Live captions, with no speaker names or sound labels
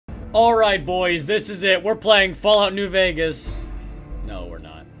Alright, boys, this is it. We're playing Fallout New Vegas. No, we're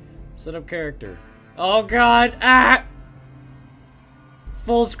not. Set up character. Oh, God. Ah!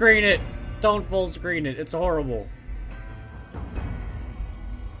 Full screen it. Don't full screen it. It's horrible.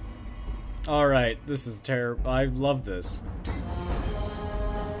 Alright, this is terrible. I love this.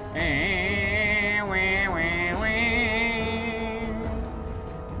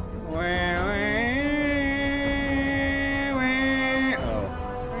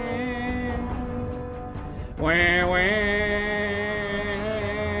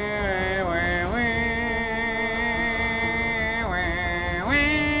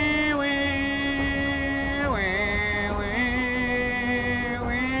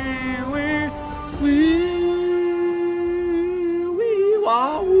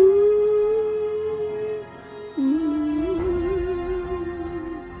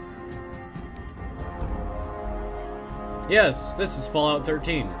 Yes, this is Fallout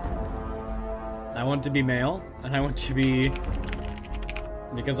 13. I want to be male, and I want to be...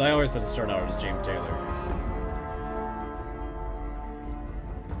 Because I always had to start out as James Taylor.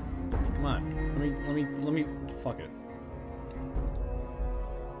 Come on, let me, fuck it.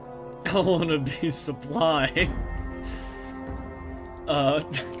 I want to be Supply.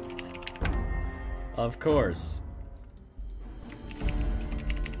 Of course.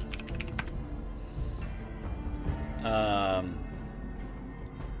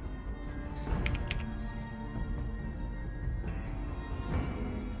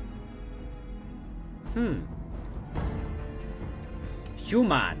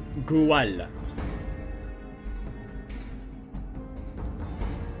 Human Gual.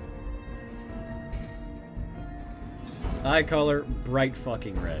 Eye color, bright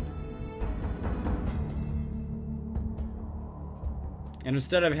fucking red. And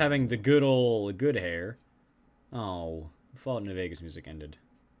instead of having the good hair... Oh, Fallout New Vegas music ended.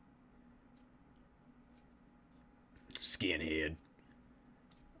 Skinhead.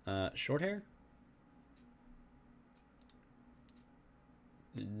 Short hair?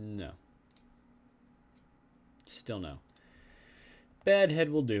 No. Still no. Bad head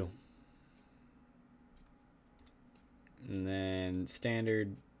will do. And then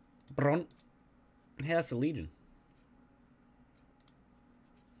standard. Brunt. Hey, that's the Legion.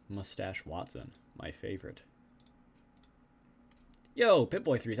 Mustache Watson, my favorite. Yo,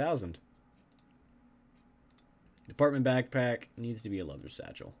 Pip-Boy 3000. Department backpack needs to be a leather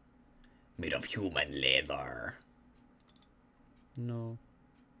satchel. Made of human leather. No.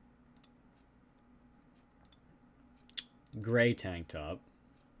 Gray tank top.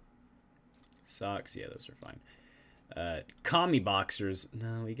 Socks, yeah, those are fine. Commie boxers.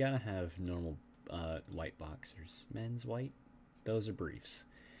 No, we gotta have normal white boxers. Men's white? Those are briefs.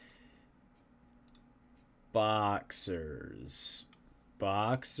 Boxers.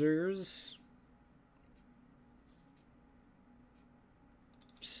 Boxers.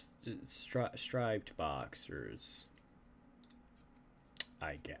 Striped boxers.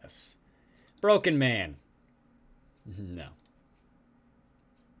 I guess. Broken man. No.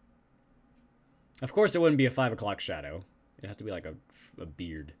 Of course, it wouldn't be a 5 o'clock shadow. It'd have to be like a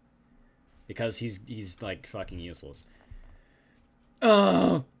beard. Because he's like fucking useless.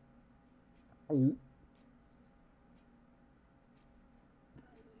 Oh.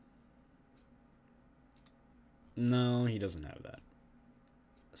 No, he doesn't have that.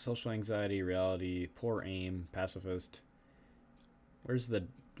 Social anxiety, reality, poor aim, pacifist. Where's the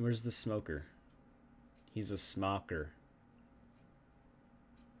smoker? He's a smoker.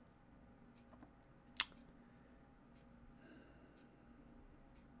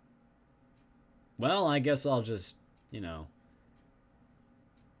 Well, I guess I'll just, you know,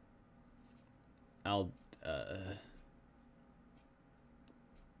 I'll,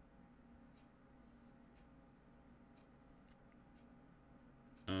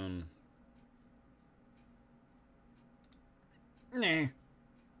 nah.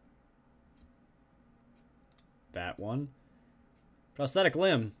 That one. Prosthetic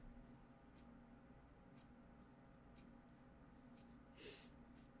limb.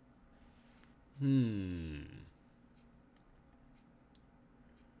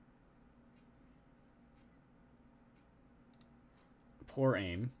 Poor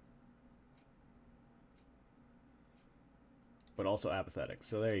aim. But also apathetic.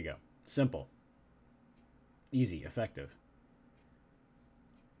 So there you go. Simple. Easy. Effective.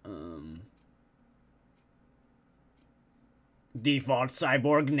 Default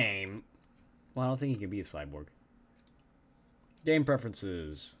cyborg name. Well, I don't think he can be a cyborg. Game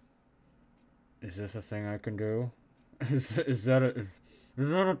preferences. Is this a thing I can do? Is that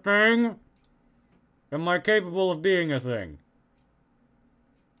a thing? Am I capable of being a thing?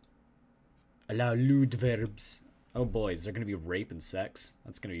 Allow lewd verbs. Oh boy, is there gonna be rape and sex?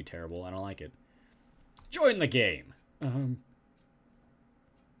 That's gonna be terrible. I don't like it. Join the game.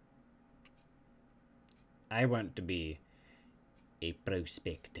 I want to be a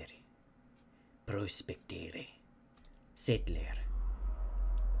prospector. Prospectere. Settler.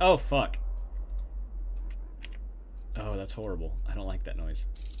 Oh, fuck. Oh, that's horrible. I don't like that noise.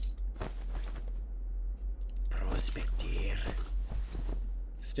 Prospector.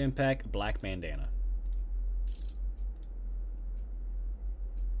 Stimpack, black bandana.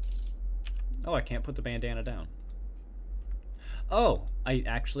 Oh, I can't put the bandana down. Oh, I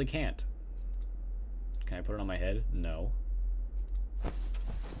actually can't. Can I put it on my head? No.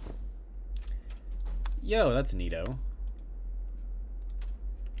 Yo, that's neato.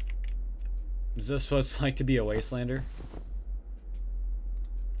 Is this what it's like to be a wastelander?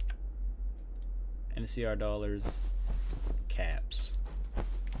 NCR dollars. Caps.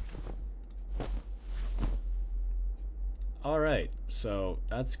 Alright, so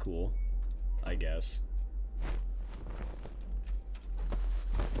that's cool, I guess.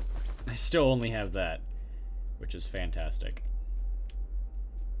 I still only have that, which is fantastic.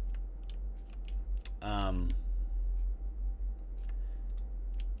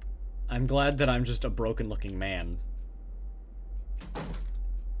 I'm glad that I'm just a broken-looking man.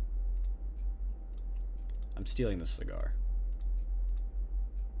 I'm stealing this cigar.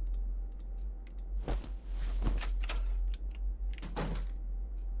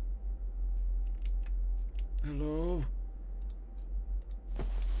 Hello?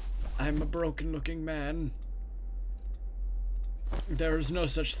 I'm a broken-looking man. There is no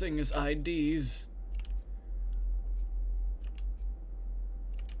such thing as IDs.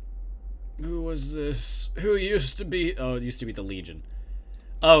 Who was this? Who used to be? Oh, it used to be the Legion.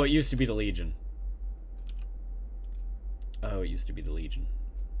 Oh, it used to be the Legion. Oh, it used to be the Legion.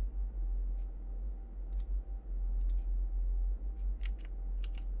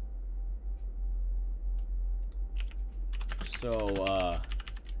 So,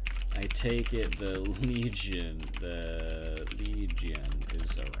 I take it the Legion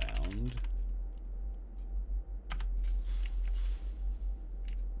is around.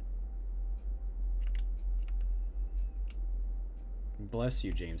 Bless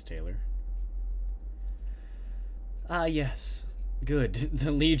you, James Taylor. Ah, yes. Good.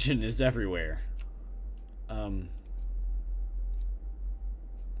 The Legion is everywhere. Oh,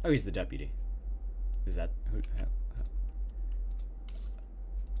 he's the deputy. Is that who?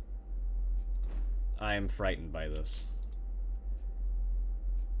 I am frightened by this.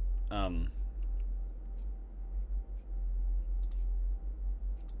 Who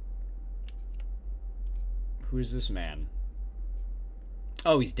is this man?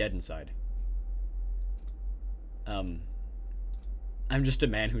 Oh, he's dead inside. I'm just a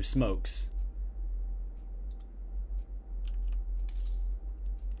man who smokes.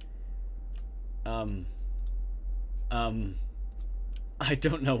 I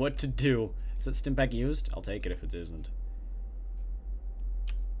don't know what to do. Is that Stimpack used? I'll take it if it isn't.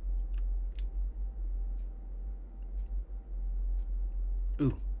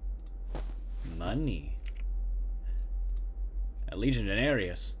 Ooh. Money. A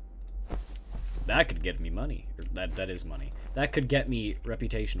Legionarius. That could get me money. Or that is money. That could get me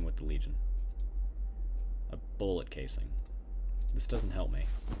reputation with the Legion. A bullet casing. This doesn't help me.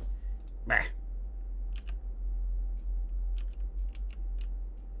 Bah.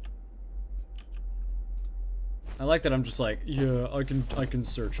 I like that I'm just like, yeah, I can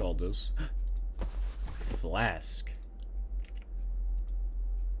search all this. Flask.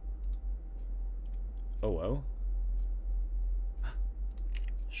 Oh.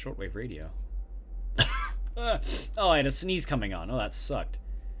 Shortwave radio. Oh, I had a sneeze coming on. Oh, that sucked.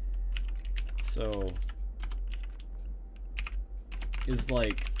 So, is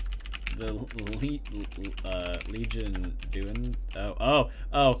like the Legion doing? Hello.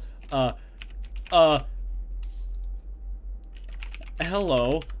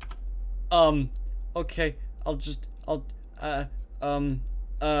 Okay.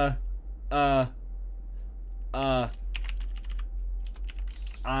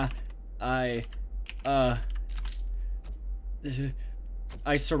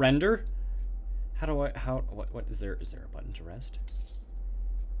 I surrender? How do I, what, is there a button to rest?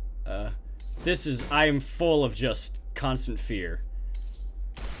 I am full of just constant fear.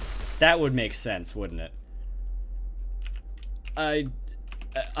 That would make sense, wouldn't it? I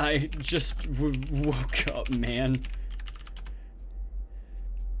just woke up, man.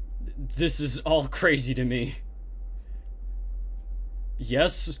 This is all crazy to me.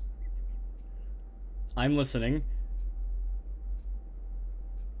 Yes? I'm listening.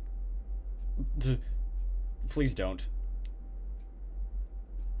 Please don't.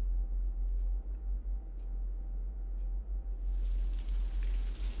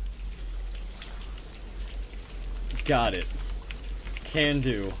 Got it. Can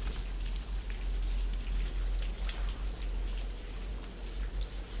do.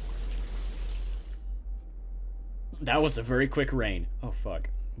 That was a very quick rain. Oh, fuck.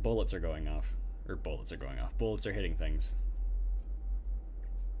 Bullets are going off. Or bullets are going off. Bullets are hitting things.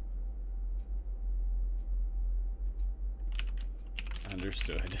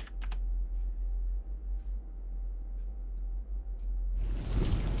 Understood.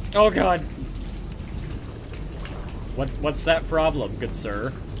 Oh, God. What's that problem, good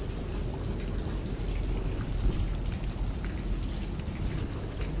sir?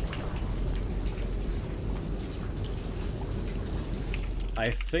 I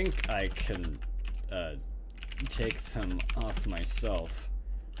think I can, take them off myself.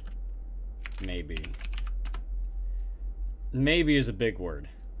 Maybe. Maybe is a big word.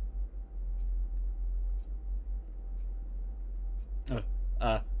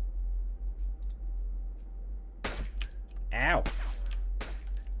 Ow.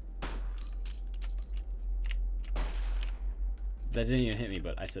 That didn't even hit me,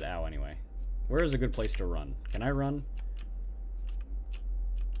 but I said ow anyway. Where is a good place to run? Can I run?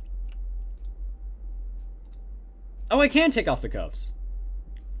 Oh, I can take off the cuffs.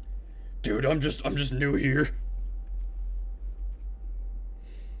 Dude, I'm just new here.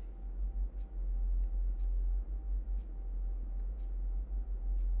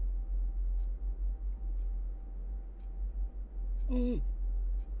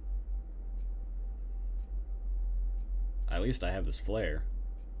 At least I have this flare.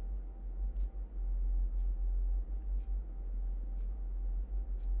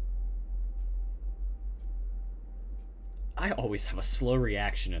 I always have a slow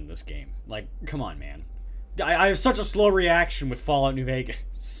reaction in this game. Like, come on, man. I have such a slow reaction with Fallout New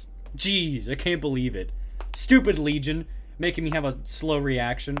Vegas. Jeez, I can't believe it. Stupid Legion, making me have a slow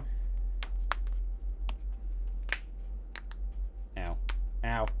reaction. Ow.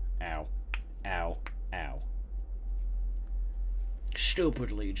 Ow. Ow. Ow. Ow.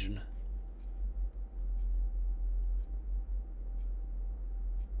 Stupid Legion.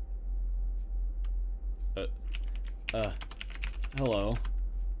 Hello.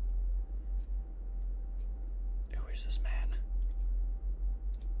 Who is this man?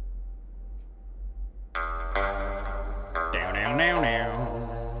 Down.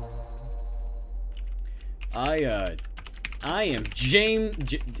 I am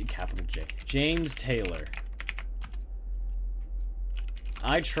capital J. James Taylor.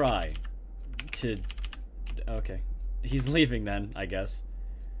 I try to... Okay. He's leaving then, I guess.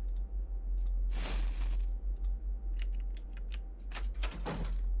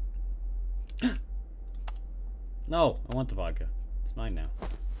 No, I want the vodka. It's mine now.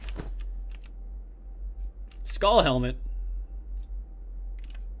 Skull helmet.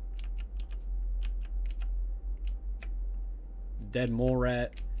 Dead mole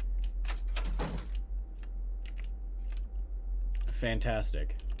rat.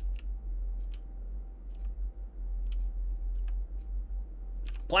 Fantastic.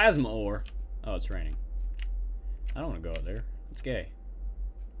 Plasma ore. Oh, it's raining. I don't want to go out there. It's gay.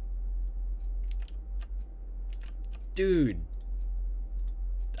 Dude.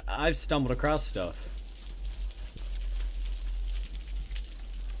 I've stumbled across stuff.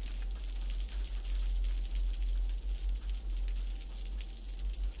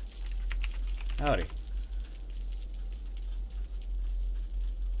 Howdy.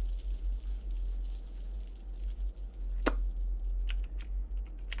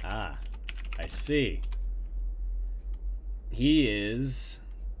 Ah, I see. He is,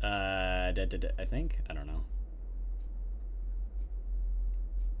 I think? I don't know.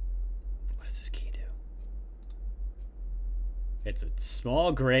 What does this key do? It's a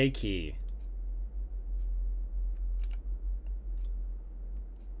small gray key.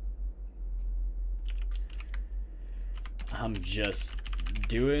 I'm just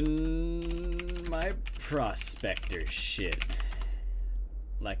doing my prospector shit.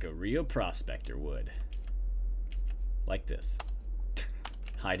 Like a real prospector would. Like this.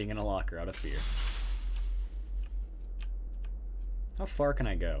 Hiding in a locker out of fear. How far can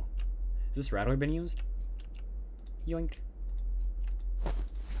I go? Has this radar been used? Yoink.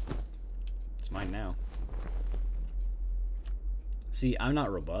 It's mine now. See, I'm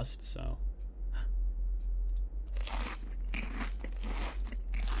not robust, so...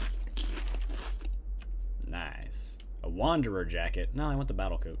 Nice. A Wanderer jacket. No, I want the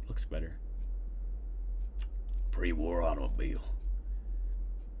battle coat. Looks better. Pre-war automobile.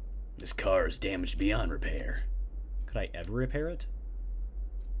 This car is damaged beyond repair. Could I ever repair it?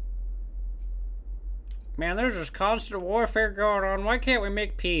 Man, there's just constant warfare going on. Why can't we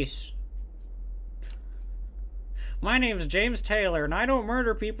make peace? My name's James Taylor, and I don't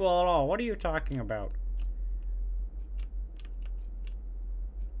murder people at all. What are you talking about?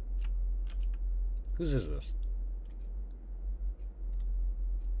 Whose is this?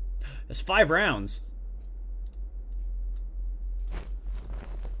 It's 5 rounds.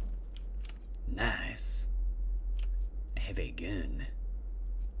 Nice. I have a gun.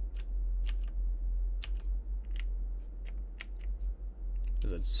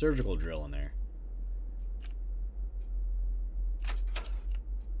 There's a surgical drill in there.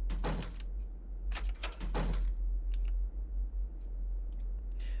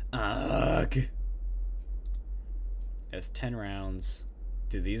 Ugh. It's 10 rounds.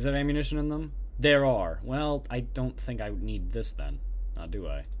 Do these have ammunition in them? There are. Well, I don't think I would need this then. Now, do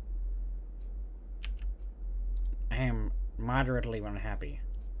I? I am moderately unhappy.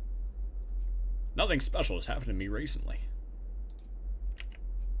 Nothing special has happened to me recently.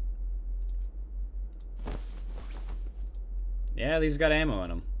 Yeah, these got ammo in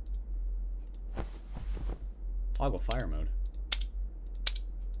them. Toggle fire mode.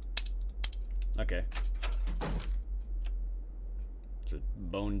 Okay. It's a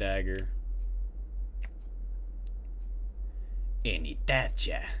bone dagger.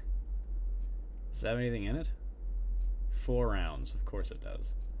 Anitacha. Does that have anything in it? 4 rounds. Of course it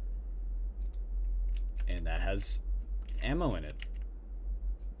does. And that has ammo in it.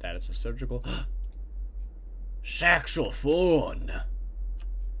 That is a surgical... Saxophone!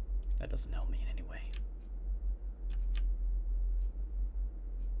 That doesn't help me in any way.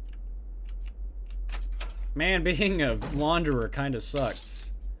 Man, being a wanderer kind of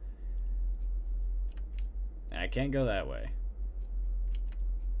sucks. I can't go that way.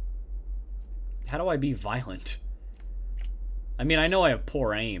 How do I be violent? I mean, I know I have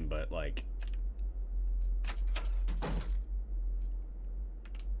poor aim, but like...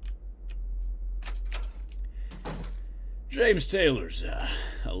 James Taylor's a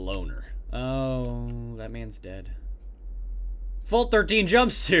loner. Oh, that man's dead. Full 13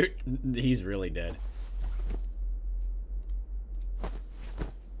 jumpsuit. He's really dead.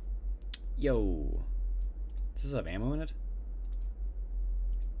 Yo. Does this have ammo in it?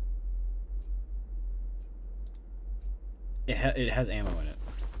 It has ammo in it.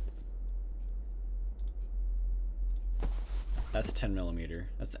 That's 10mm.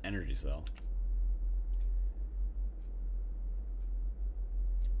 That's the energy cell.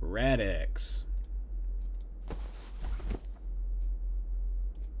 Radix.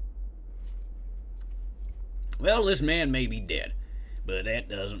 Well, this man may be dead, but that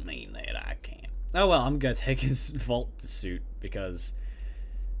doesn't mean that I can't. Oh well, I'm gonna take his vault suit because,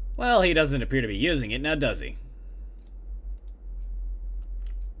 well, he doesn't appear to be using it now, does he?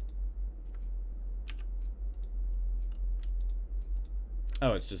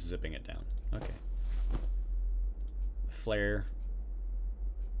 Oh, it's just zipping it down. Okay. Flare.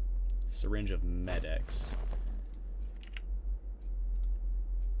 Syringe of Med-X.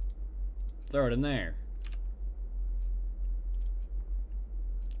 Throw it in there.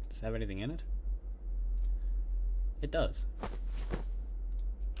 Does it have anything in it? It does.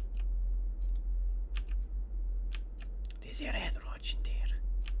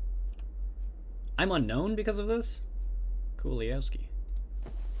 I'm unknown because of this? Kuliowski.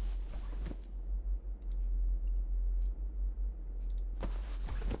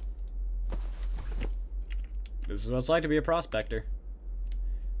 This is what it's like to be a prospector.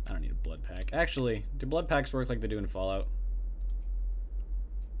 I don't need a blood pack. Actually, do blood packs work like they do in Fallout?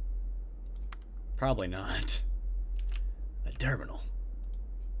 Probably not. A terminal.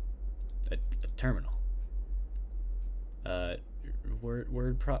 A terminal.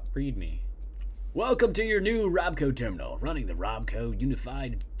 Read me. Welcome to your new Robco terminal, running the Robco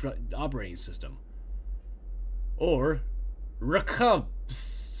Unified Operating System. Or,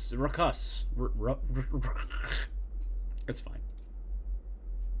 Ruckus. It's fine.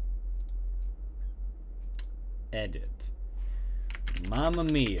 Edit. Mamma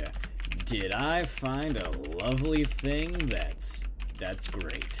mia. Did I find a lovely thing that's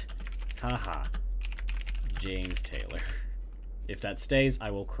great. Haha. James Taylor. If that stays,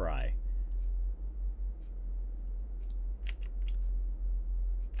 I will cry.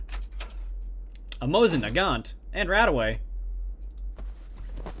 A Mosin, a Gaunt, and Radaway.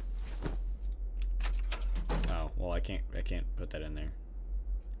 Oh, well I can't put that in there.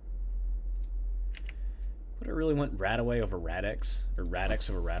 Would I really want Radaway over Radix? Or Radix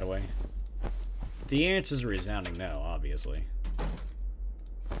over Radaway? The answer is a resounding no, obviously.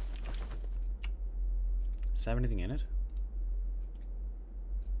 Does it have anything in it?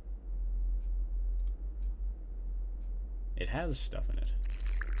 It has stuff in it.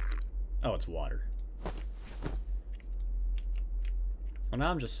 Oh, it's water. Well, now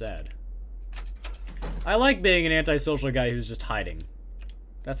I'm just sad. I like being an antisocial guy who's just hiding.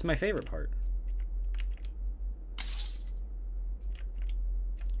 That's my favorite part.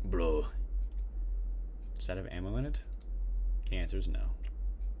 Bro. Does that have ammo in it? The answer is no.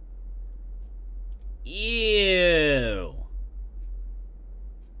 Ew.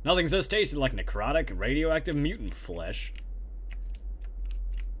 Nothing says tasted like necrotic, radioactive mutant flesh.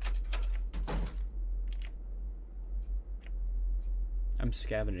 I'm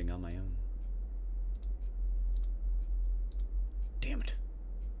scavenging on my own. Damn it.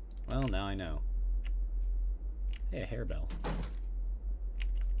 Well, now I know. Hey, a hairbell.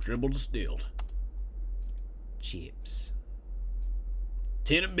 Triple distilled. Chips.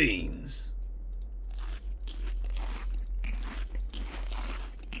 Tin of beans.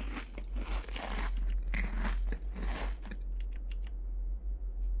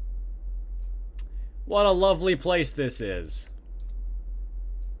 What a lovely place this is.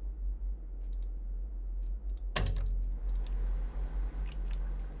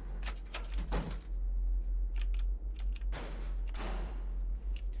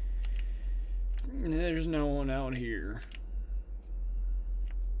 There's no one out here.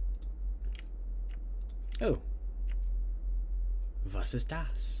 Oh. Was ist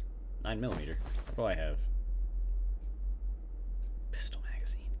das? 9mm. What do I have? Pistol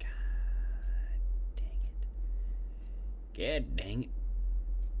magazine. God dang it. God dang it.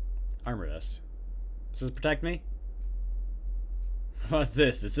 Armor vest. Does this protect me? What's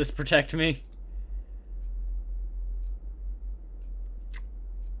this? Does this protect me?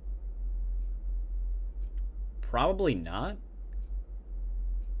 Probably not.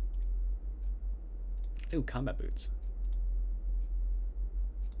 Ooh, combat boots.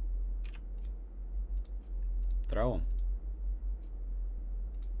 Throw them.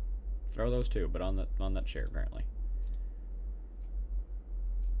 Throw those too, but on that chair apparently.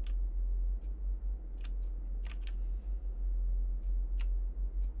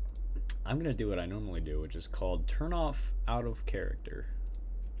 I'm gonna do what I normally do, which is called turn off out of character.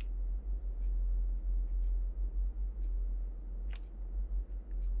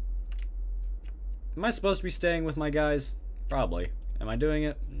 Am I supposed to be staying with my guys? Probably. Am I doing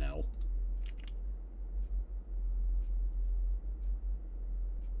it? No.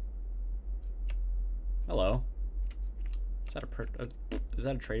 Hello. Is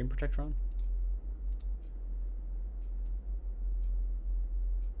that a trading protectron?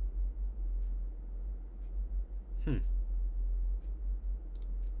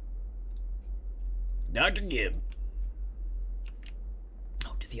 Dr. Gibb.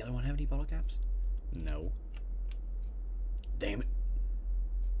 Oh, does the other one have any bottle caps? No. Damn it.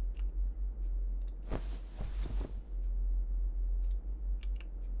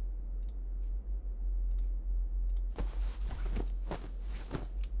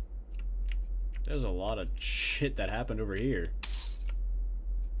 There's a lot of shit that happened over here.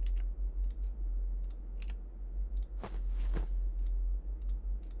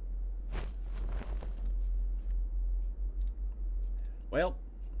 Well,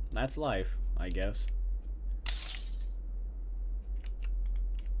 that's life, I guess.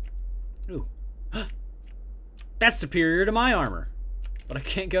 Ooh. That's superior to my armor. But I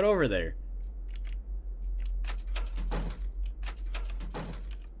can't get over there.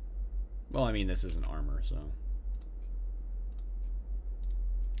 Well, I mean, this isn't armor, so.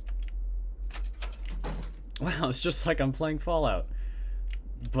 Wow, it's just like I'm playing Fallout.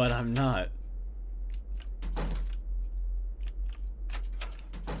 But I'm not.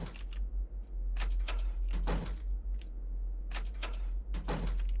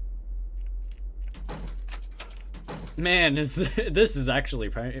 Man, this is actually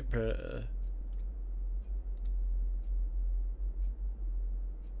I'm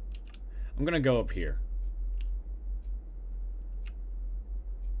gonna go up here.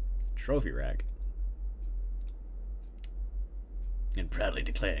 Trophy rack. And proudly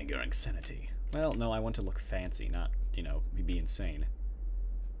declaring your insanity. Well, no, I want to look fancy, not, you know, be insane.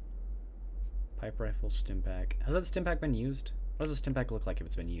 Pipe rifle, stim pack. Has that stim pack been used? What does a stim pack look like if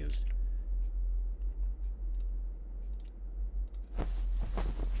it's been used?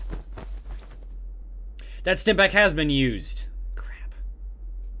 That stim pack has been used. Crap.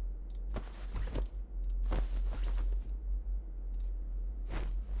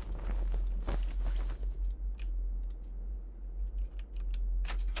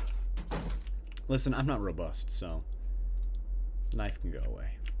 Listen, I'm not robust, so the knife can go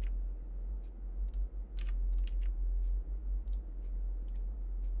away.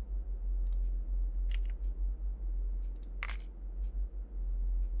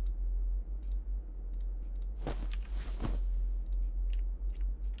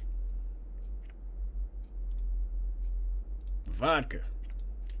 Vodka.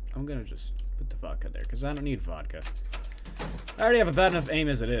 I'm gonna just put the vodka there, because I don't need vodka. I already have a bad enough aim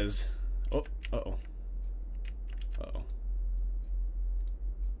as it is. Oh, uh-oh. Uh-oh.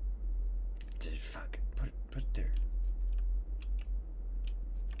 Fuck. Put it there.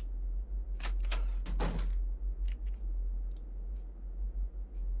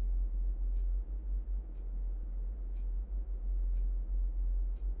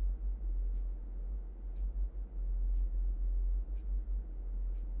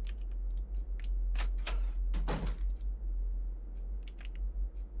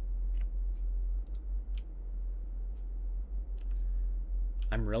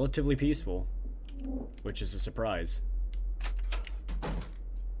 I'm relatively peaceful, which is a surprise.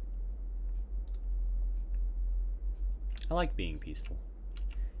 I like being peaceful.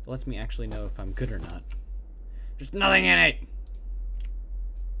 It lets me actually know if I'm good or not. There's nothing in it!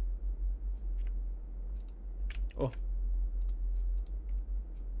 Oh.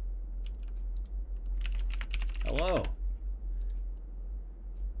 Hello.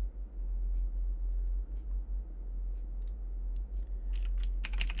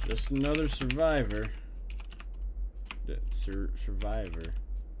 Just another survivor. Survivor.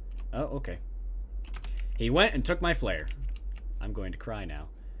 Oh, okay. He went and took my flare. I'm going to cry now.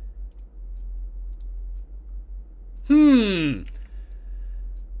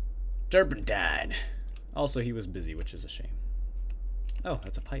 Turpentine. Also, he was busy, which is a shame. Oh,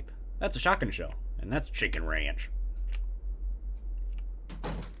 that's a pipe. That's a shotgun shell. And that's chicken ranch.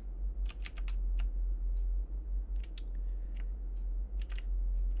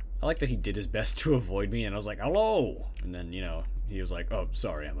 I like that he did his best to avoid me, and I was like, hello! And then, you know, he was like, oh,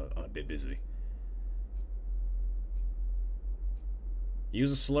 sorry, I'm a bit busy.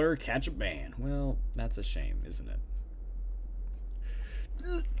 Use a slur, catch a ban. Well, that's a shame, isn't it?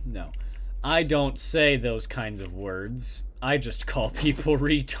 No. I don't say those kinds of words. I just call people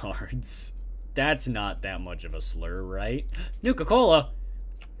retards. That's not that much of a slur, right? Nuka-Cola!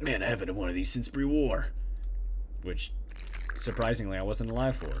 Man, I haven't had one of these since pre-war. Which, surprisingly, I wasn't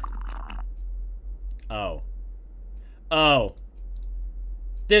alive for. Oh. Oh.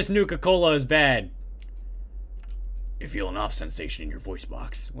 This Nuka-Cola is bad. You feel an off sensation in your voice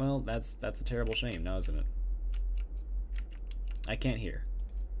box. Well, that's a terrible shame now, isn't it? I can't hear.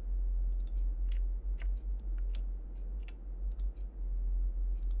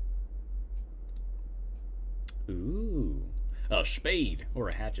 Ooh. A spade. Or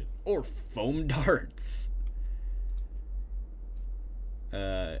a hatchet. Or foam darts.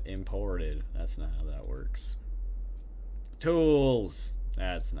 Imported. That's not how that works. Tools.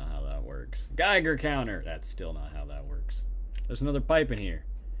 That's not how that works. Geiger counter. That's still not how that works. There's another pipe in here.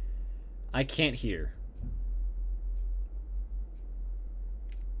 I can't hear.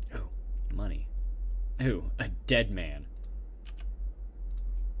 Oh, money. Ooh, a dead man.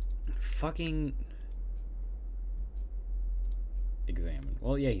 Fucking... Examine.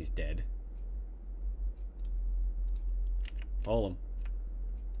 Well, yeah, he's dead. Pull him.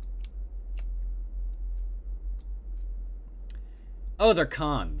 Oh, they're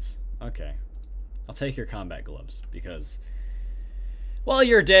cons. Okay. I'll take your combat gloves, because... well,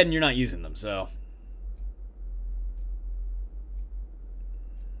 you're dead and you're not using them, so...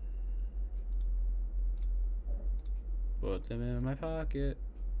 put them in my pocket.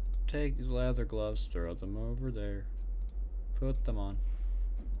 Take these leather gloves, throw them over there. Put them on.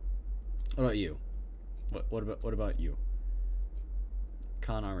 What about you? What about you?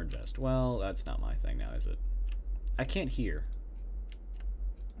 Con armored vest. Well, that's not my thing now, is it? I can't hear.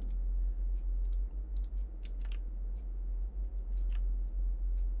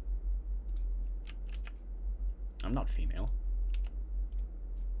 I'm not female.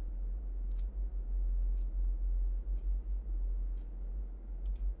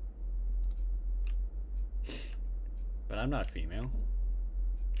 But I'm not female.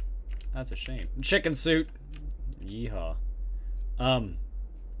 That's a shame. Chicken suit. Yeehaw.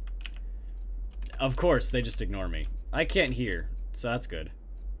 Of course, they just ignore me. I can't hear, so that's good.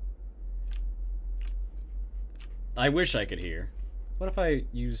 I wish I could hear. What if I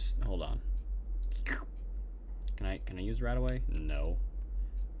use... hold on. Can I use right away? No.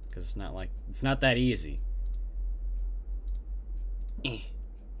 Because it's not like... it's not that easy.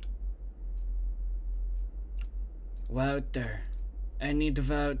 Wouter. I need a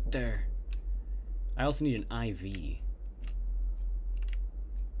Wouter. I also need an IV.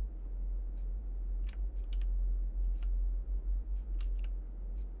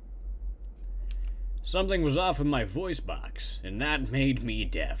 Something was off with my voice box, and that made me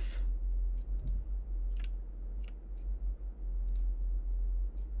deaf.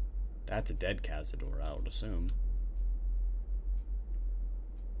 That's a dead Cazador, I would assume.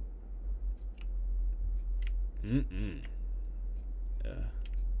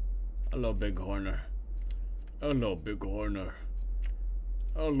 Hello, Big Horner. Hello, Big Horner.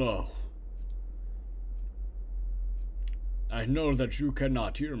 Hello. I know that you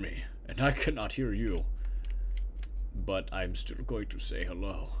cannot hear me, and I cannot hear you. But I'm still going to say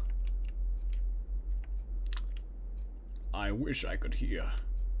hello. I wish I could hear,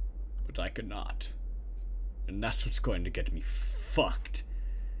 but I cannot. And that's what's going to get me fucked.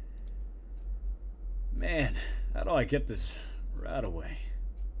 Man, how do I get this rat away?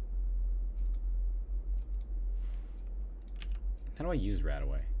 How do I use rat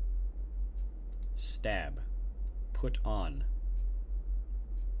away? Stab. Put on.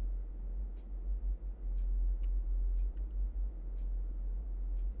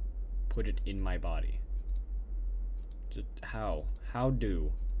 Put it in my body. Just how? How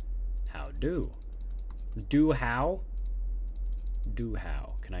do? How do? Do how? Do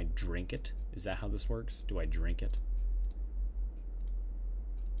how? Can I drink it? Is that how this works? Do I drink it?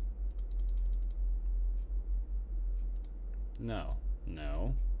 No.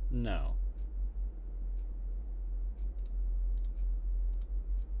 No. No.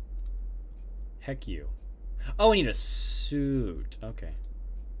 Heck you. Oh, I need a suit. Okay.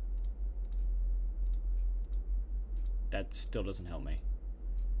 That still doesn't help me.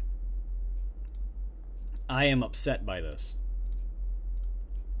 I am upset by this.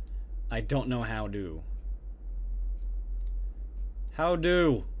 I don't know how to. How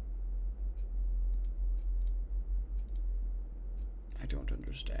do? I don't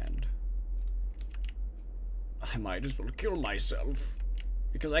understand. I might as well kill myself.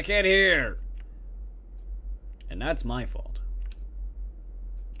 Because I can't hear. And that's my fault.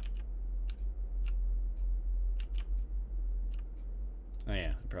 Oh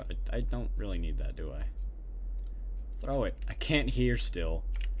yeah, I don't really need that, do I? Throw it. I can't hear still.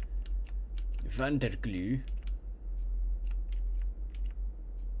 Vanderglue.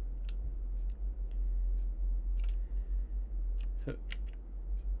 Who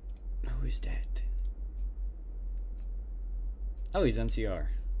is that? Oh, he's NCR.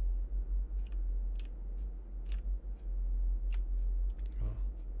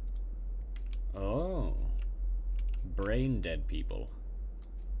 Oh. Brain dead people.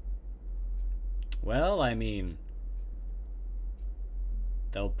 Well, I mean,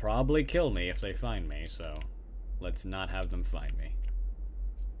 they'll probably kill me if they find me, so let's not have them find me.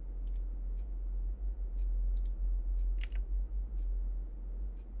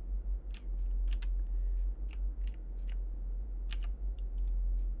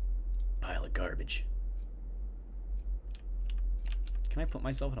 Pile of garbage. Can I put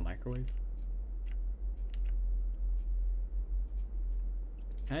myself in a microwave?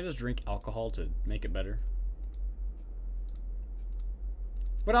 Can I just drink alcohol to make it better?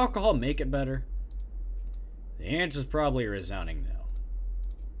 Would alcohol make it better? The answer's probably a resounding no.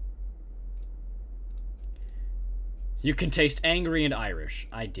 You can taste angry and Irish.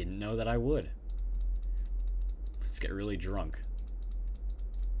 I didn't know that I would. Let's get really drunk.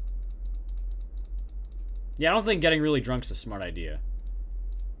 Yeah, I don't think getting really drunk is a smart idea.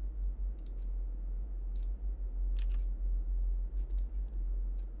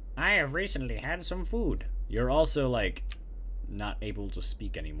 I have recently had some food. You're also, like, not able to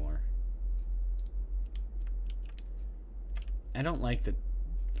speak anymore. I don't like the...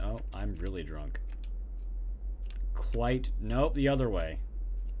 Oh, I'm really drunk. Quite... Nope, the other way.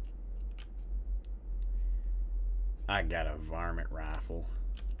 I got a varmint rifle.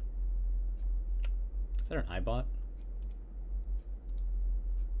 Is that an iBot?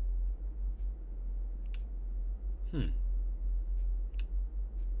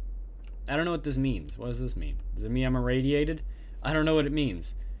 I don't know what this means. What does this mean? Does it mean I'm irradiated? I don't know what it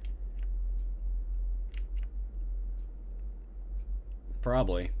means.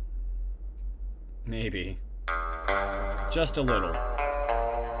 Probably. Maybe. Just a little.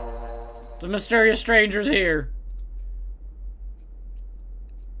 The mysterious stranger's here!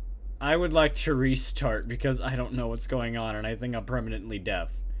 I would like to restart because I don't know what's going on and I think I'm permanently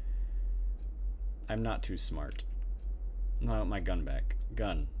deaf. I'm not too smart. I want my gun back.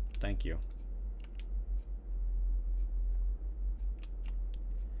 Gun. Thank you.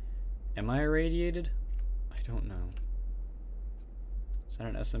 Am I irradiated? I don't know. Is that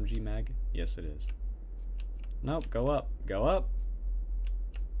an SMG mag? Yes, it is. Nope, go up. Go up.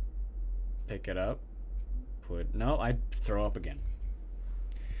 Pick it up. Put... No, I'd throw up again.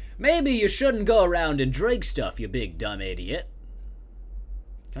 Maybe you shouldn't go around and drink stuff, you big dumb idiot.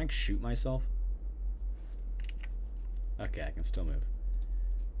 Can I shoot myself? Okay, I can still move.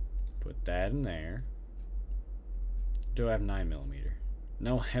 Put that in there. Do I have 9mm?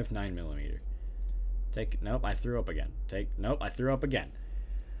 No, I have 9mm. Nope, I threw up again. Nope, I threw up again.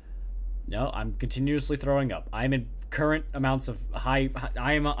 No, I'm continuously throwing up. I'm in current amounts of I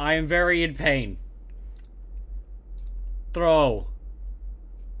am very in pain. Throw.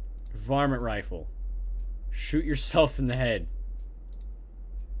 Varmint rifle. Shoot yourself in the head.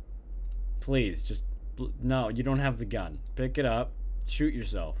 Please, just... No, you don't have the gun. Pick it up. Shoot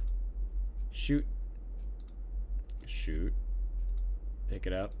yourself. Shoot. Shoot. Pick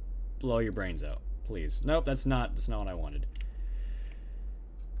it up. Blow your brains out. Please. Nope, that's not what I wanted.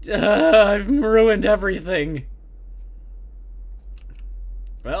 I've ruined everything.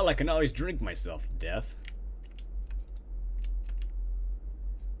 Well, I can always drink myself to death.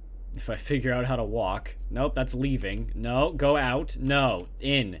 If I figure out how to walk. Nope, that's leaving. No, go out. No,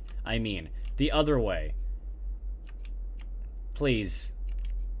 in. I mean, the other way. Please.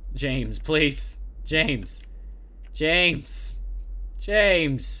 James, please. James. James.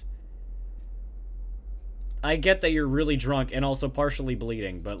 James. I get that you're really drunk and also partially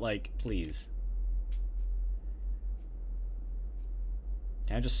bleeding, but, like, please.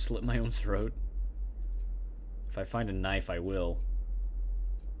 Can I just slit my own throat? If I find a knife, I will.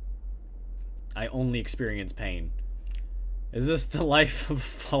 I only experience pain. Is this the life of a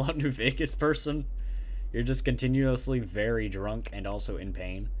Fallout New Vegas person? You're just continuously very drunk and also in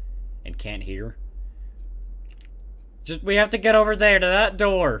pain and can't hear? We have to get over there to that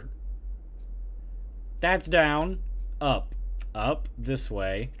door. That's down. Up. Up. This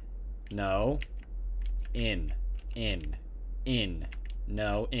way. No. In. In. In.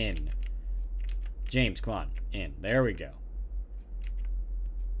 No. In. James, come on. In. There we go.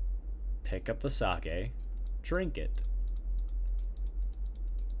 Pick up the sake. Drink it.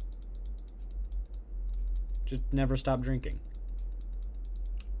 Just never stop drinking.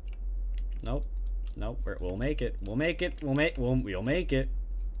 Nope. Nope. We'll make it. We'll make it. We'll make it.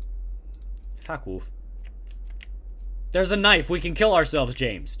 Fuck wolf. There's a knife. We can kill ourselves,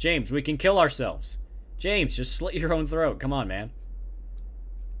 James. James, we can kill ourselves. James, just slit your own throat. Come on, man.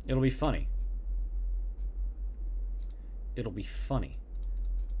 It'll be funny. It'll be funny.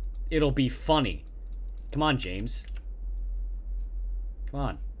 It'll be funny. Come on, James. Come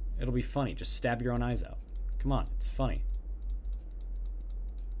on. It'll be funny. Just stab your own eyes out. Come on. It's funny.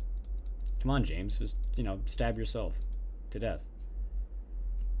 Come on, James. Just, you know, stab yourself to death.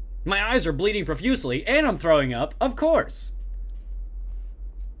 My eyes are bleeding profusely, and I'm throwing up, of course.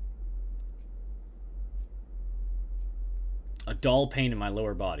 A dull pain in my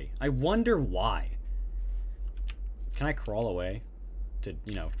lower body. I wonder why. Can I crawl away to,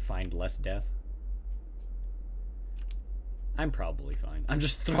 you know, find less death? I'm probably fine. I'm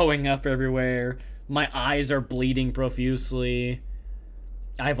just throwing up everywhere. My eyes are bleeding profusely.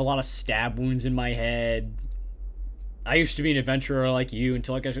 I have a lot of stab wounds in my head. I used to be an adventurer like you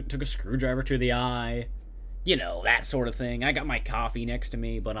until I took a screwdriver to the eye. You know, that sort of thing. I got my coffee next to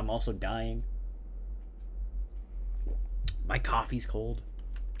me, but I'm also dying. My coffee's cold.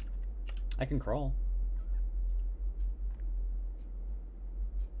 I can crawl.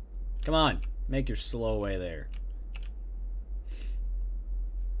 Come on, make your slow way there.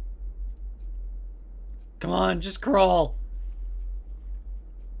 Come on, just crawl.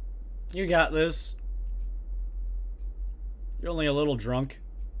 You got this. You're only a little drunk.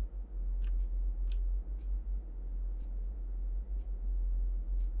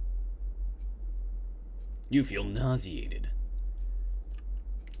 You feel nauseated.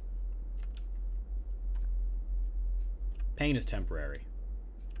 Pain is temporary.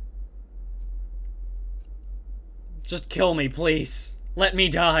 Just kill me, please. Let me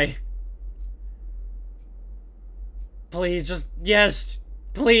die. Please, just... Yes!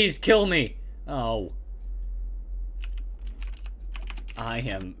 Please, kill me! Oh. I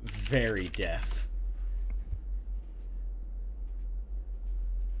am very deaf.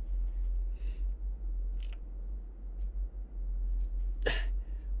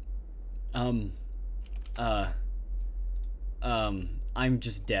 I'm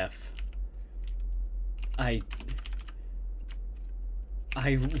just deaf. I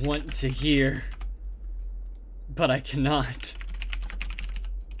want to hear, but I cannot.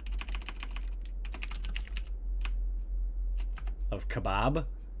 Of kebab?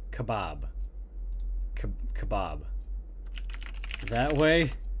 Kebab. Kebab. That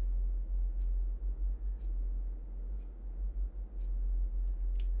way?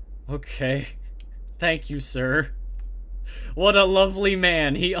 Okay. Thank you, sir. What a lovely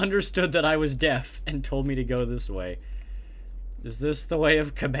man. He understood that I was deaf and told me to go this way. Is this the way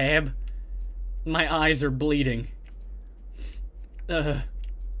of kebab? My eyes are bleeding.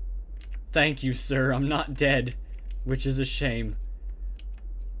 Thank you, sir. I'm not dead, which is a shame.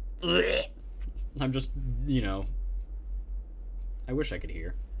 I'm just, you know... I wish I could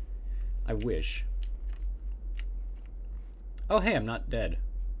hear. I wish. Oh, hey, I'm not dead.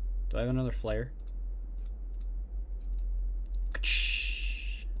 Do I have another flare?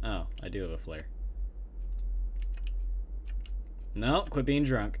 Oh, I do have a flare. No, quit being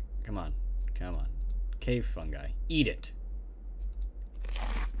drunk. Come on. Come on. Cave fungi. Eat it.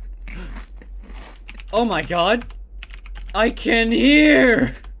 Oh my god! I can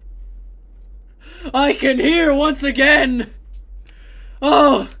hear! I can hear once again!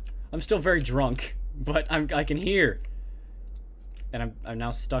 Oh! I'm still very drunk, but I can hear. And I'm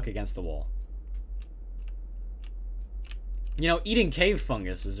now stuck against the wall. You know, eating cave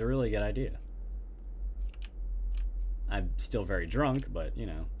fungus is a really good idea. I'm still very drunk, but, you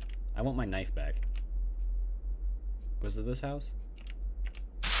know, I want my knife back. Was it this house?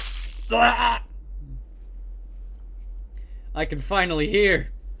 Ah! I can finally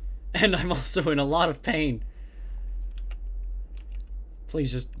hear. And I'm also in a lot of pain.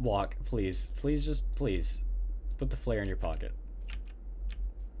 Please just walk. Please. Please just, please. Put the flare in your pocket.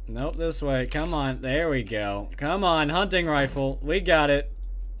 Nope, this way. Come on. There we go. Come on, hunting rifle. We got it.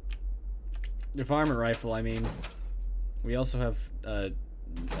 The varmint rifle, I mean. We also have a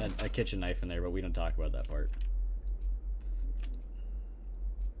kitchen knife in there, but we don't talk about that part.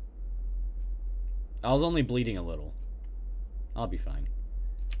 I was only bleeding a little. I'll be fine.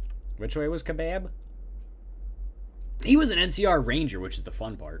 Which way was Kebab? He was an NCR Ranger, which is the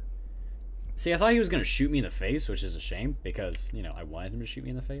fun part. See, I thought he was going to shoot me in the face, which is a shame, because, you know, I wanted him to shoot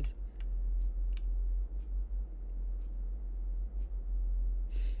me in the face.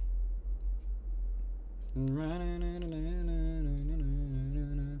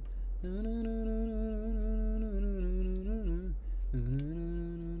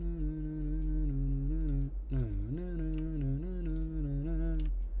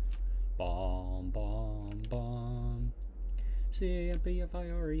 Bomb, bomb, bomb.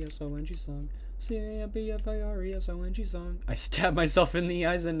 C-A-M-P-F-I-R-E-S-O-N-G song. C-A-M-P-F-I-R-E-S-O-N-G song. I stabbed myself in the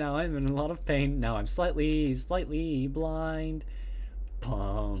eyes and now I'm in a lot of pain. Now I'm slightly blind.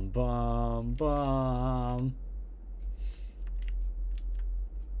 Bum, bum, bum.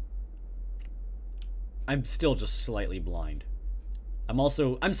 I'm still just slightly blind. I'm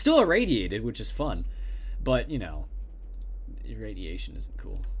still irradiated, which is fun. But, you know, irradiation isn't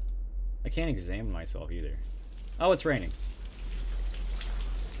cool. I can't examine myself either. Oh, it's raining.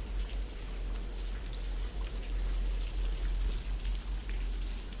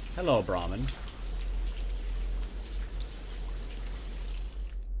 Hello, Brahmin.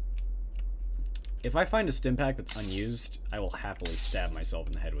 If I find a stim pack that's unused, I will happily stab myself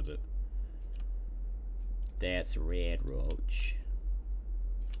in the head with it. That's Red Roach.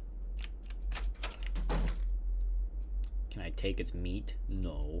 Can I take its meat?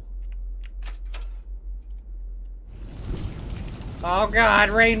 No. Oh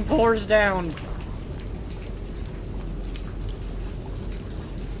god, rain pours down!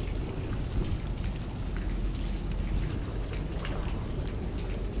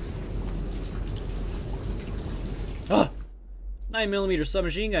 Oh! 9mm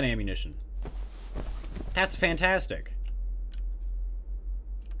submachine gun ammunition. That's fantastic.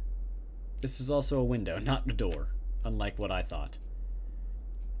 This is also a window, not a door, unlike what I thought.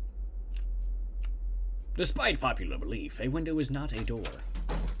 Despite popular belief, a window is not a door.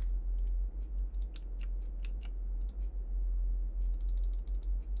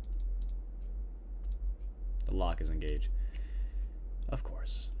 The lock is engaged. Of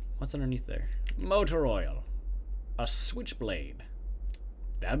course. What's underneath there? Motor oil. A switchblade.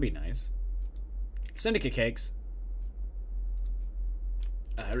 That'd be nice. Syndicate cakes.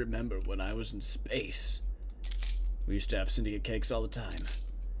 I remember when I was in space. We used to have syndicate cakes all the time.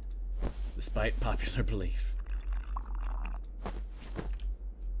 Despite popular belief. I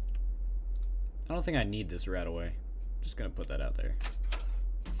don't think I need this right away. Just gonna put that out there.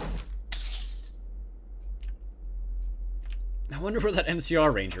 I wonder where that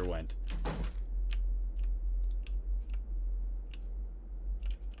NCR Ranger went.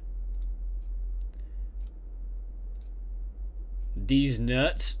 These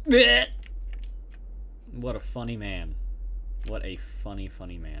nuts. What a funny man. What a funny,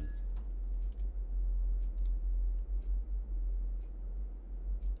 funny man.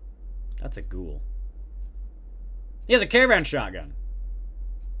 That's a ghoul. He has a caravan shotgun.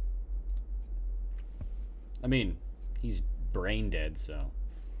 I mean, he's brain dead, so.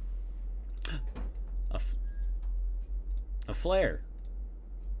 A flare.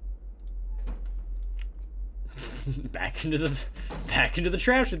 back into the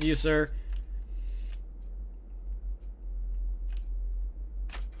trash with you, sir.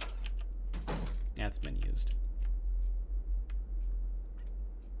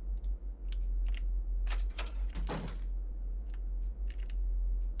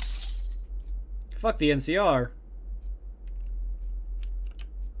 Fuck the NCR.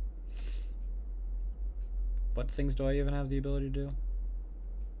 What things do I even have the ability to do?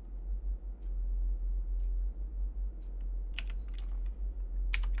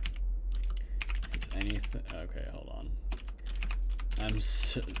 Anything? Okay, hold on. I'm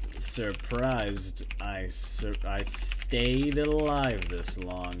surprised I stayed alive this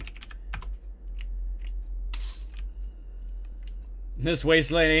long. This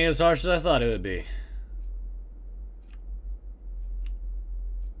wasteland ain't as harsh as I thought it would be.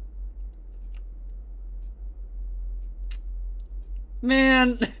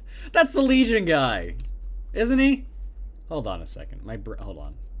 Man, that's the Legion guy, isn't he? Hold on a second. Hold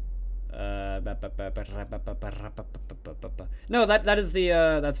on. No, that is the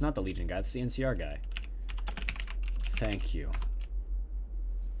that's not the Legion guy. It's the NCR guy. Thank you.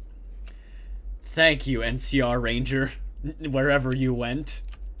 Thank you, NCR Ranger, wherever you went.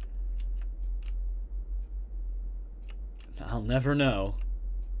 I'll never know.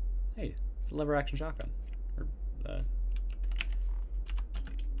 Hey, it's a lever action shotgun. Or,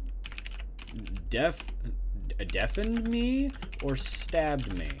 deafened me or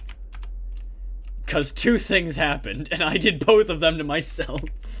stabbed me? Because two things happened, and I did both of them to myself.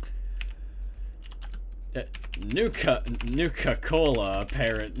 Nuka-Cola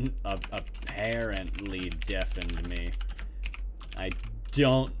apparently deafened me. I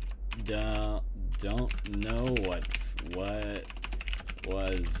don't know what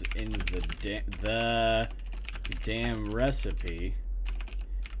was in the damn recipe,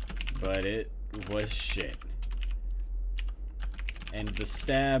 but it was shit. And the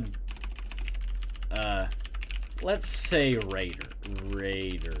stab, let's say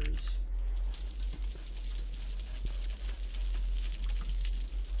Raiders.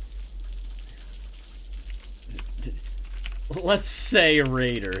 Let's say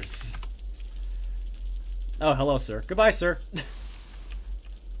Raiders. Oh, hello, sir. Goodbye, sir.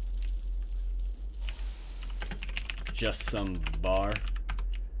 Just some bar.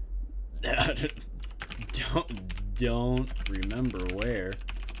 Don't remember where.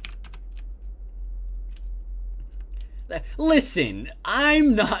 Listen,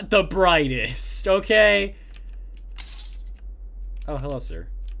 I'm not the brightest, okay? Oh, hello, sir.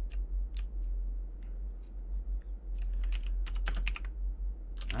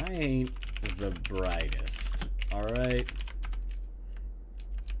 I ain't the brightest, alright?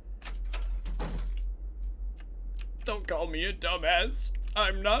 Don't call me a dumbass.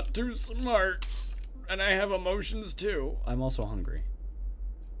 I'm not too smart. And I have emotions too. I'm also hungry.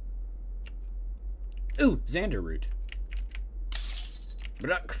 Ooh, Xander root.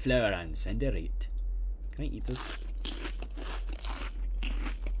 Brockflower and Xanderite. Can I eat this?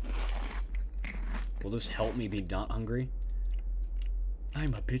 Will this help me be not hungry?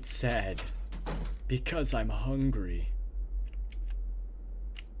 I'm a bit sad. Because I'm hungry.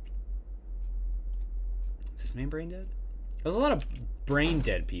 Is this man brain dead? There's a lot of brain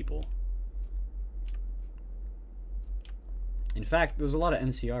dead people. In fact, there's a lot of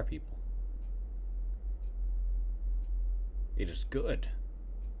NCR people. It is good.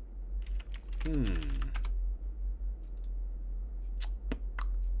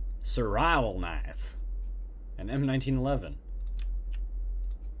 Survival knife. An M1911.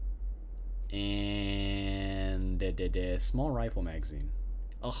 And a small rifle magazine.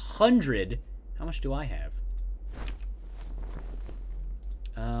 100? How much do I have?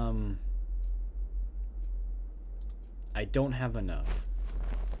 I don't have enough.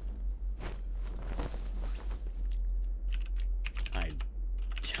 I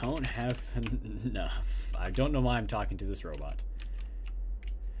don't have enough. I don't know why I'm talking to this robot.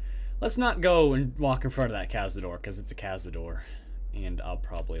 Let's not go and walk in front of that Cazador, because it's a Cazador. And I'll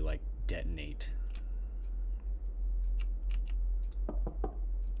probably, like, detonate.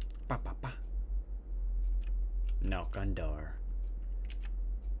 Ba ba ba. Knock on door.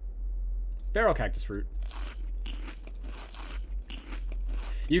 Barrel cactus fruit.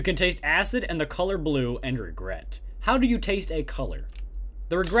 You can taste acid and the color blue and regret. How do you taste a color?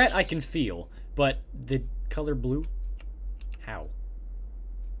 The regret I can feel, but the color blue? How?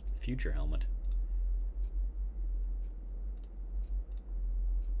 Future helmet.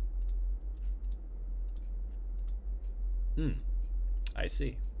 I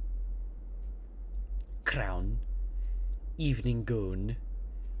see. Crown. Evening goon.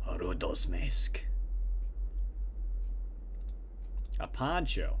 Rodosmesk. A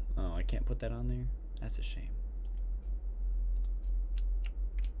poncho. Oh, I can't put that on there? That's a shame.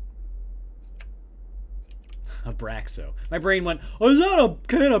 A Braxo. My brain went, oh, is that a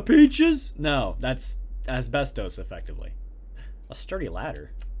can of peaches? No, that's asbestos, effectively. A sturdy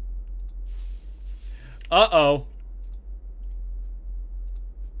ladder. Uh-oh.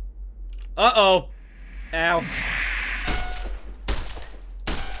 Uh-oh. Ow.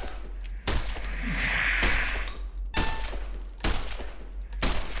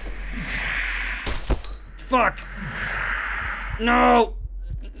 Fuck. No.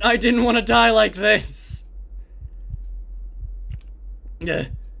 I didn't want to die like this.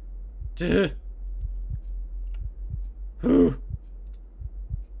 Whew.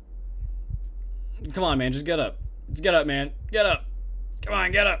 Come on, man. Just get up. Just get up, man. Get up. Come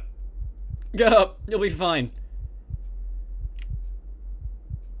on, get up. Get up. You'll be fine.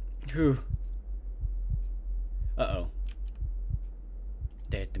 Whew. Uh-oh.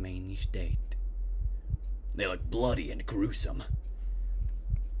 That man is dead. They look bloody and gruesome.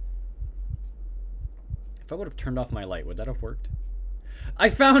 If I would have turned off my light, would that have worked? I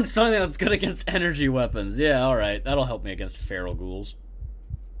found something that's good against energy weapons. Yeah, alright. That'll help me against feral ghouls.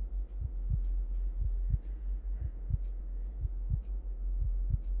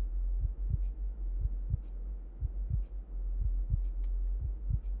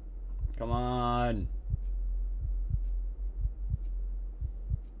 Come on.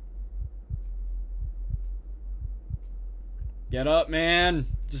 Get up, man.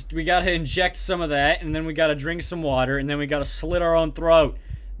 Just, we gotta inject some of that, and then we gotta drink some water, and then we gotta slit our own throat.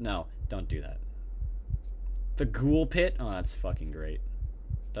 No, don't do that. The ghoul pit? Oh, that's fucking great.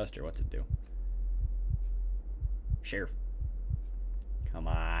 Duster, what's it do? Sheriff. Come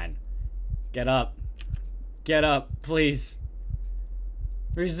on. Get up. Get up, please.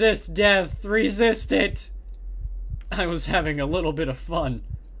 Resist death. Resist it. I was having a little bit of fun.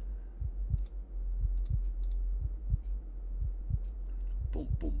 Boom,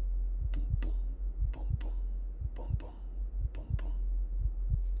 boom, boom, boom, boom, boom, boom, boom, boom, boom.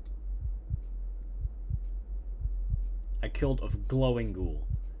 I killed a glowing ghoul.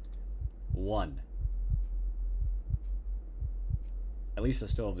 1. At least I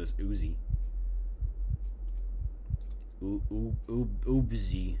still have this Uzi.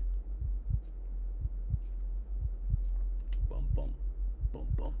 Oopsie. Boom, boom, boom,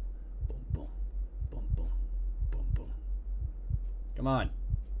 boom, boom, boom, boom, boom, boom, boom. Come on.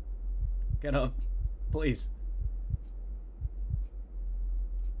 Get up. Please.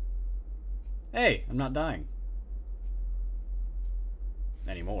 Hey, I'm not dying.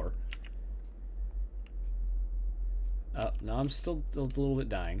 Anymore. No, I'm still a little bit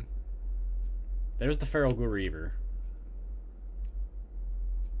dying. There's the Feral Ghoul Reaver.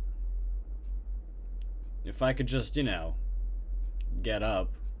 If I could just, you know, get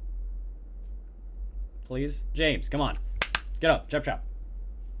up. Please? James, come on. Get up. Chop, chop.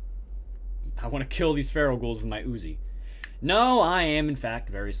 I want to kill these feral ghouls with my Uzi. No, I am, in fact,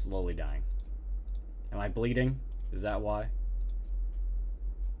 very slowly dying. Am I bleeding? Is that why?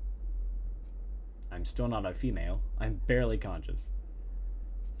 I'm still not a female. I'm barely conscious.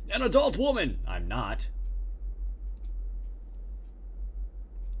 An adult woman! I'm not.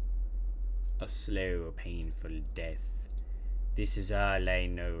 A slow, painful death. This is all I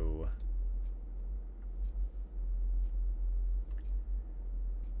know.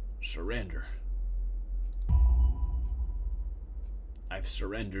 Surrender. I've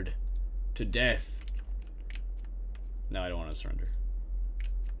surrendered to death. No, I don't want to surrender.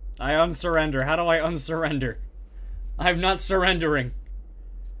 I unsurrender. How do I unsurrender? I'm not surrendering.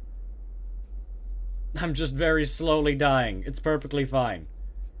 I'm just very slowly dying. It's perfectly fine.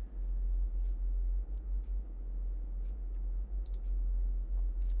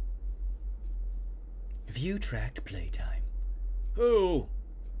 View tracked playtime. Who?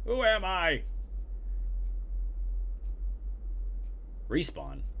 Who am I?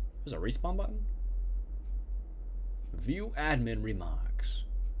 Respawn? There's a respawn button? View admin remarks.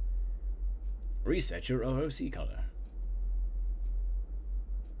 Reset your OOC color.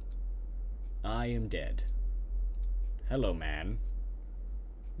 I am dead. Hello, man.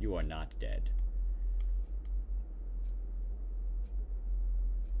 You are not dead.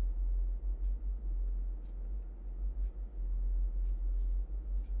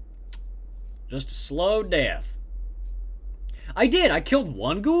 Just a slow death. I did! I killed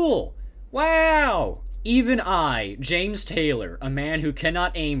one ghoul! Wow! Even I, James Taylor, a man who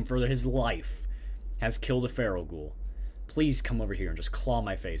cannot aim for his life, has killed a feral ghoul. Please come over here and just claw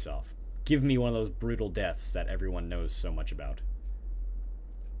my face off. Give me one of those brutal deaths that everyone knows so much about.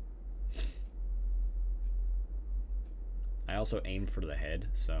 I also aimed for the head,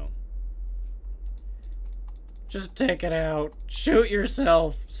 so... Just take it out. Shoot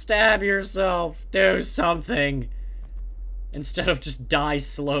yourself. Stab yourself. Do something. Instead of just die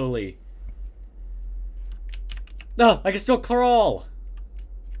slowly. Oh, I can still crawl.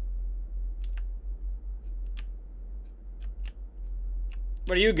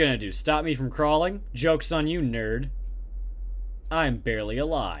 What are you gonna do? Stop me from crawling? Joke's on you, nerd. I'm barely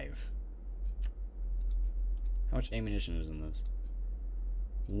alive. How much ammunition is in this?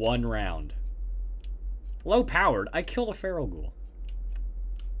 1 round. Low powered? I killed a feral ghoul.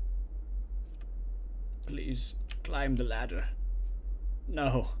 Please, climb the ladder.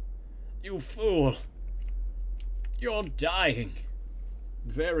 No. You fool. You're dying.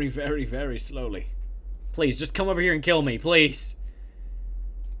 Very, very, very slowly. Please, just come over here and kill me, please.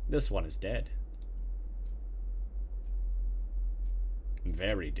 This one is dead.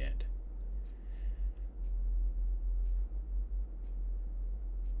 Very dead.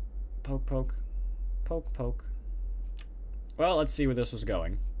 Poke, poke. Poke, poke. Well, let's see where this was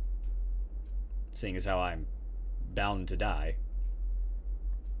going. Seeing as how I'm bound to die.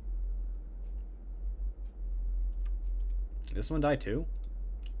 This one died too?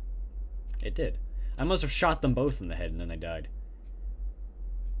 It did. I must have shot them both in the head and then they died.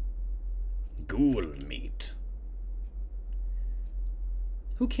 Ghoul meat.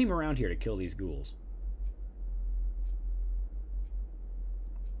 Who came around here to kill these ghouls?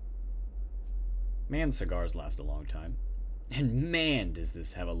 Man, cigars last a long time. And man, does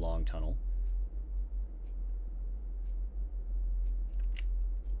this have a long tunnel.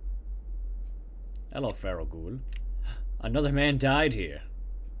 Hello, feral ghoul. Another man died here.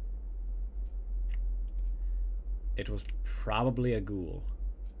 It was probably a ghoul.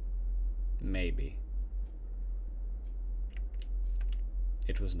 Maybe.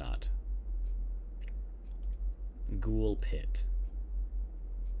 It was not. Ghoul pit.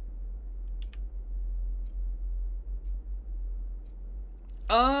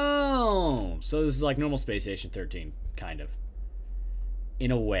 Oh! So this is like normal Space Station 13, kind of. In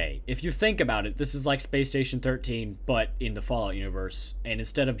a way. If you think about it, this is like Space Station 13, but in the Fallout universe. And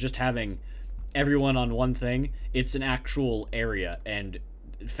instead of just having everyone on one thing, it's an actual area, and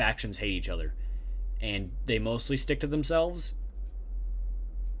factions hate each other. And they mostly stick to themselves.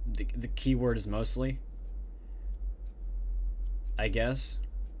 The key word is mostly. I guess.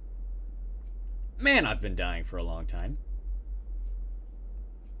 Man, I've been dying for a long time.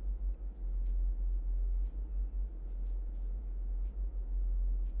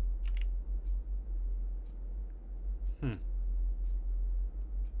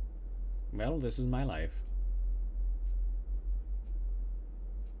 Well, this is my life.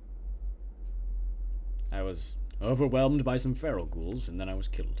 I was overwhelmed by some feral ghouls, and then I was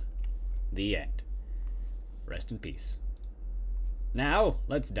killed. The end. Rest in peace. Now,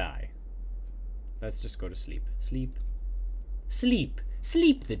 let's die. Let's just go to sleep. Sleep. Sleep.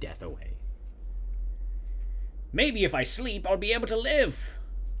 Sleep the death away. Maybe if I sleep, I'll be able to live.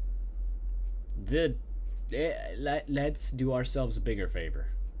 Let's do ourselves a bigger favor.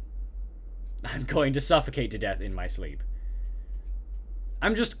 I'm going to suffocate to death in my sleep.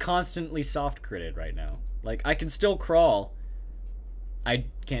 I'm just constantly soft critted right now. Like, I can still crawl. I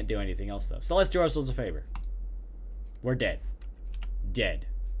can't do anything else, though. So let's do ourselves a favor. We're dead. Dead.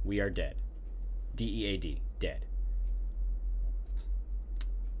 We are dead. D-E-A-D. Dead.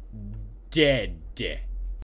 Dead.